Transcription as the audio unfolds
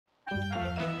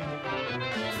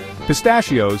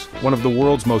Pistachios, one of the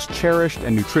world's most cherished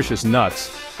and nutritious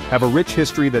nuts, have a rich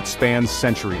history that spans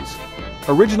centuries.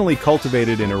 Originally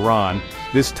cultivated in Iran,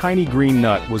 this tiny green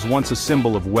nut was once a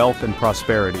symbol of wealth and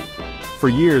prosperity. For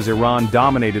years, Iran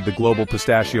dominated the global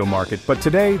pistachio market, but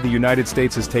today the United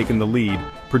States has taken the lead,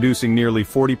 producing nearly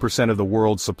 40% of the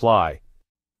world's supply.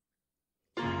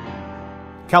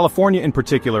 California in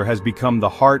particular has become the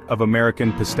heart of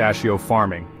American pistachio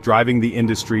farming, driving the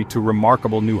industry to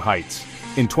remarkable new heights.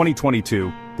 In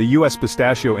 2022, the U.S.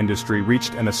 pistachio industry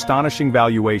reached an astonishing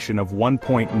valuation of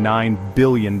 $1.9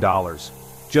 billion.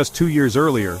 Just 2 years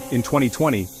earlier, in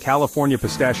 2020, California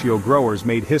pistachio growers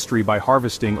made history by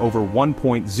harvesting over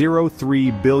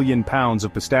 1.03 billion pounds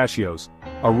of pistachios,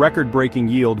 a record-breaking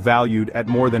yield valued at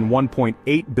more than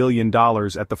 $1.8 billion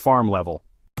at the farm level.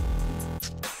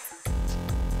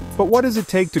 But what does it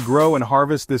take to grow and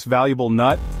harvest this valuable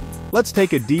nut? Let's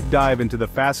take a deep dive into the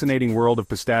fascinating world of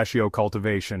pistachio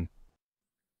cultivation.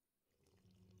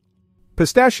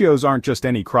 Pistachios aren't just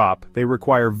any crop, they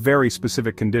require very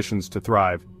specific conditions to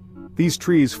thrive. These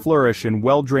trees flourish in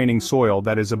well-draining soil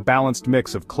that is a balanced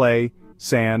mix of clay,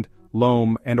 sand,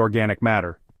 loam, and organic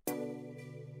matter.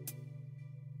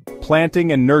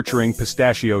 Planting and nurturing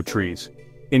pistachio trees.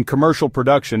 In commercial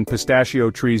production,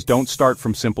 pistachio trees don't start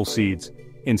from simple seeds.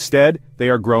 Instead, they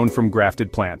are grown from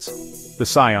grafted plants. The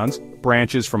scions,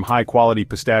 branches from high-quality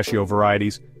pistachio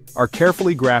varieties, are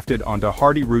carefully grafted onto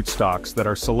hardy rootstocks that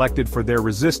are selected for their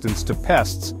resistance to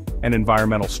pests and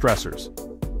environmental stressors.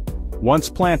 Once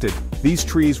planted, these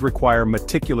trees require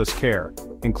meticulous care,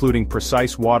 including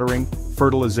precise watering,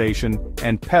 fertilization,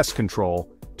 and pest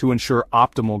control to ensure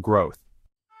optimal growth.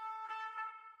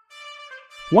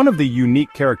 One of the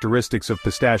unique characteristics of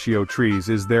pistachio trees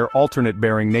is their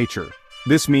alternate-bearing nature.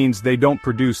 This means they don't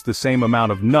produce the same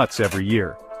amount of nuts every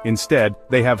year. Instead,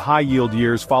 they have high-yield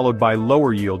years followed by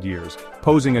lower-yield years,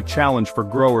 posing a challenge for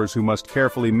growers who must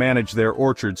carefully manage their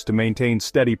orchards to maintain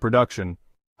steady production.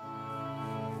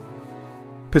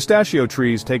 Pistachio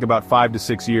trees take about 5 to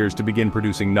 6 years to begin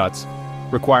producing nuts,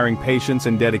 requiring patience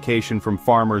and dedication from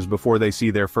farmers before they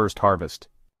see their first harvest.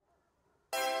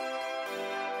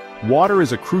 Water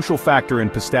is a crucial factor in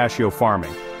pistachio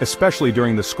farming, especially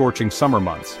during the scorching summer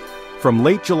months. From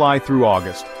late July through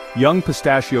August, young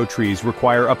pistachio trees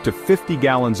require up to 50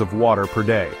 gallons of water per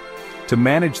day. To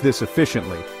manage this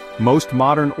efficiently, most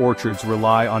modern orchards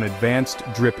rely on advanced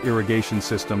drip irrigation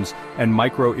systems and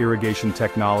micro-irrigation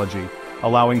technology,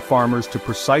 allowing farmers to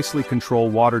precisely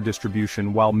control water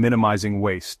distribution while minimizing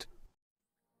waste.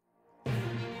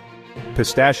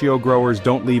 Pistachio growers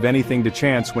don't leave anything to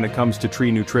chance when it comes to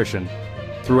tree nutrition.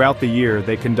 Throughout the year,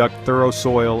 they conduct thorough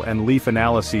soil and leaf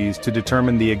analyses to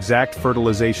determine the exact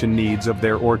fertilization needs of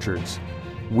their orchards.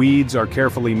 Weeds are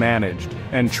carefully managed,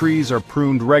 and trees are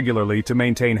pruned regularly to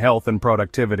maintain health and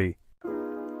productivity.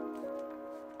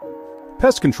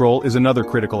 Pest control is another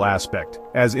critical aspect,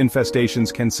 as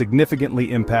infestations can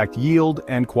significantly impact yield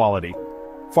and quality.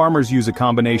 Farmers use a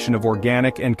combination of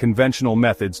organic and conventional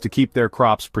methods to keep their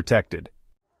crops protected.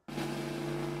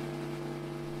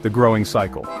 The growing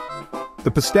cycle. The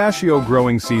pistachio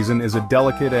growing season is a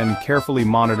delicate and carefully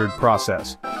monitored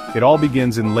process. It all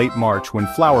begins in late March when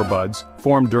flower buds,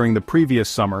 formed during the previous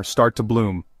summer, start to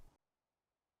bloom.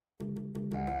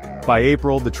 By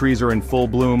April, the trees are in full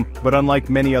bloom, but unlike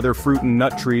many other fruit and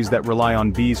nut trees that rely on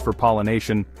bees for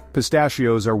pollination,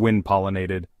 pistachios are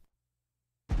wind-pollinated.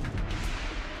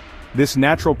 This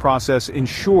natural process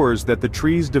ensures that the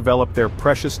trees develop their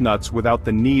precious nuts without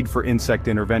the need for insect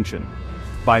intervention.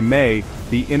 By May,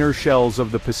 the inner shells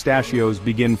of the pistachios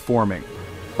begin forming.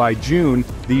 By June,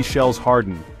 these shells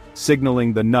harden,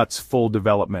 signaling the nut's full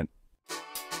development.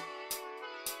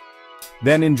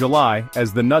 Then in July,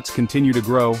 as the nuts continue to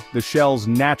grow, the shells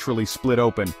naturally split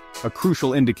open, a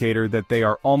crucial indicator that they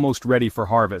are almost ready for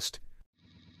harvest.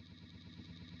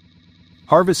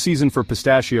 Harvest season for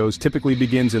pistachios typically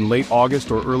begins in late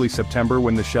August or early September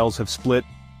when the shells have split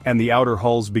and the outer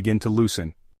hulls begin to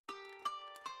loosen.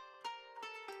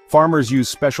 Farmers use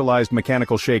specialized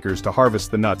mechanical shakers to harvest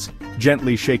the nuts,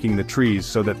 gently shaking the trees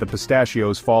so that the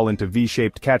pistachios fall into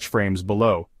V-shaped catch frames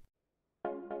below.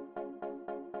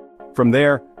 From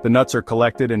there, the nuts are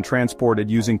collected and transported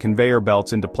using conveyor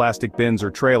belts into plastic bins or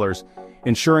trailers,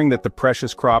 ensuring that the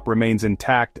precious crop remains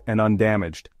intact and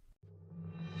undamaged.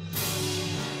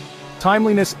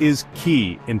 Timeliness is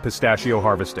key in pistachio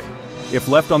harvesting. If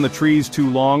left on the trees too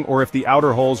long or if the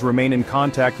outer hulls remain in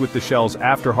contact with the shells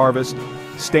after harvest,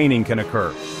 staining can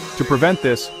occur. To prevent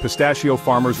this, pistachio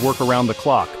farmers work around the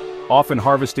clock, often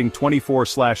harvesting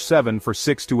 24/7 for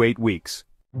 6 to 8 weeks.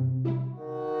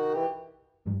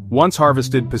 Once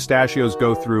harvested, pistachios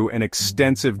go through an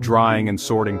extensive drying and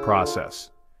sorting process.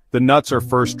 The nuts are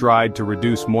first dried to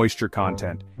reduce moisture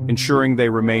content, ensuring they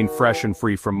remain fresh and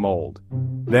free from mold.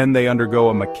 Then they undergo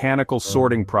a mechanical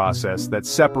sorting process that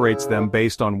separates them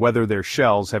based on whether their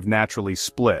shells have naturally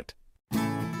split.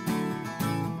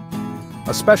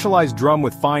 A specialized drum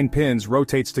with fine pins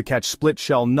rotates to catch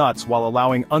split-shell nuts while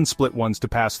allowing unsplit ones to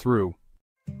pass through.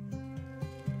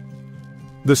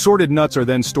 The sorted nuts are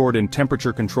then stored in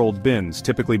temperature-controlled bins,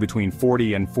 typically between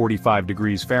 40 and 45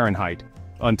 degrees Fahrenheit,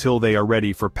 until they are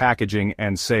ready for packaging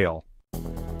and sale.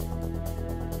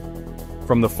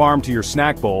 From the farm to your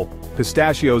snack bowl,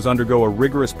 pistachios undergo a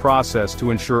rigorous process to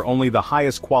ensure only the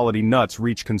highest quality nuts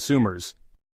reach consumers.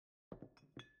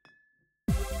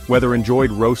 Whether enjoyed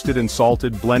roasted and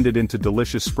salted, blended into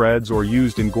delicious spreads, or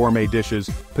used in gourmet dishes,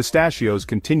 pistachios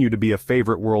continue to be a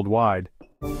favorite worldwide.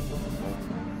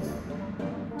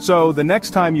 So, the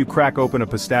next time you crack open a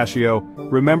pistachio,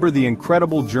 remember the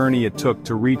incredible journey it took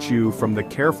to reach you, from the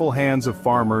careful hands of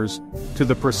farmers to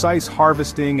the precise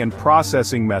harvesting and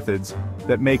processing methods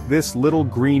that make this little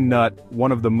green nut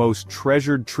one of the most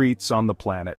treasured treats on the planet.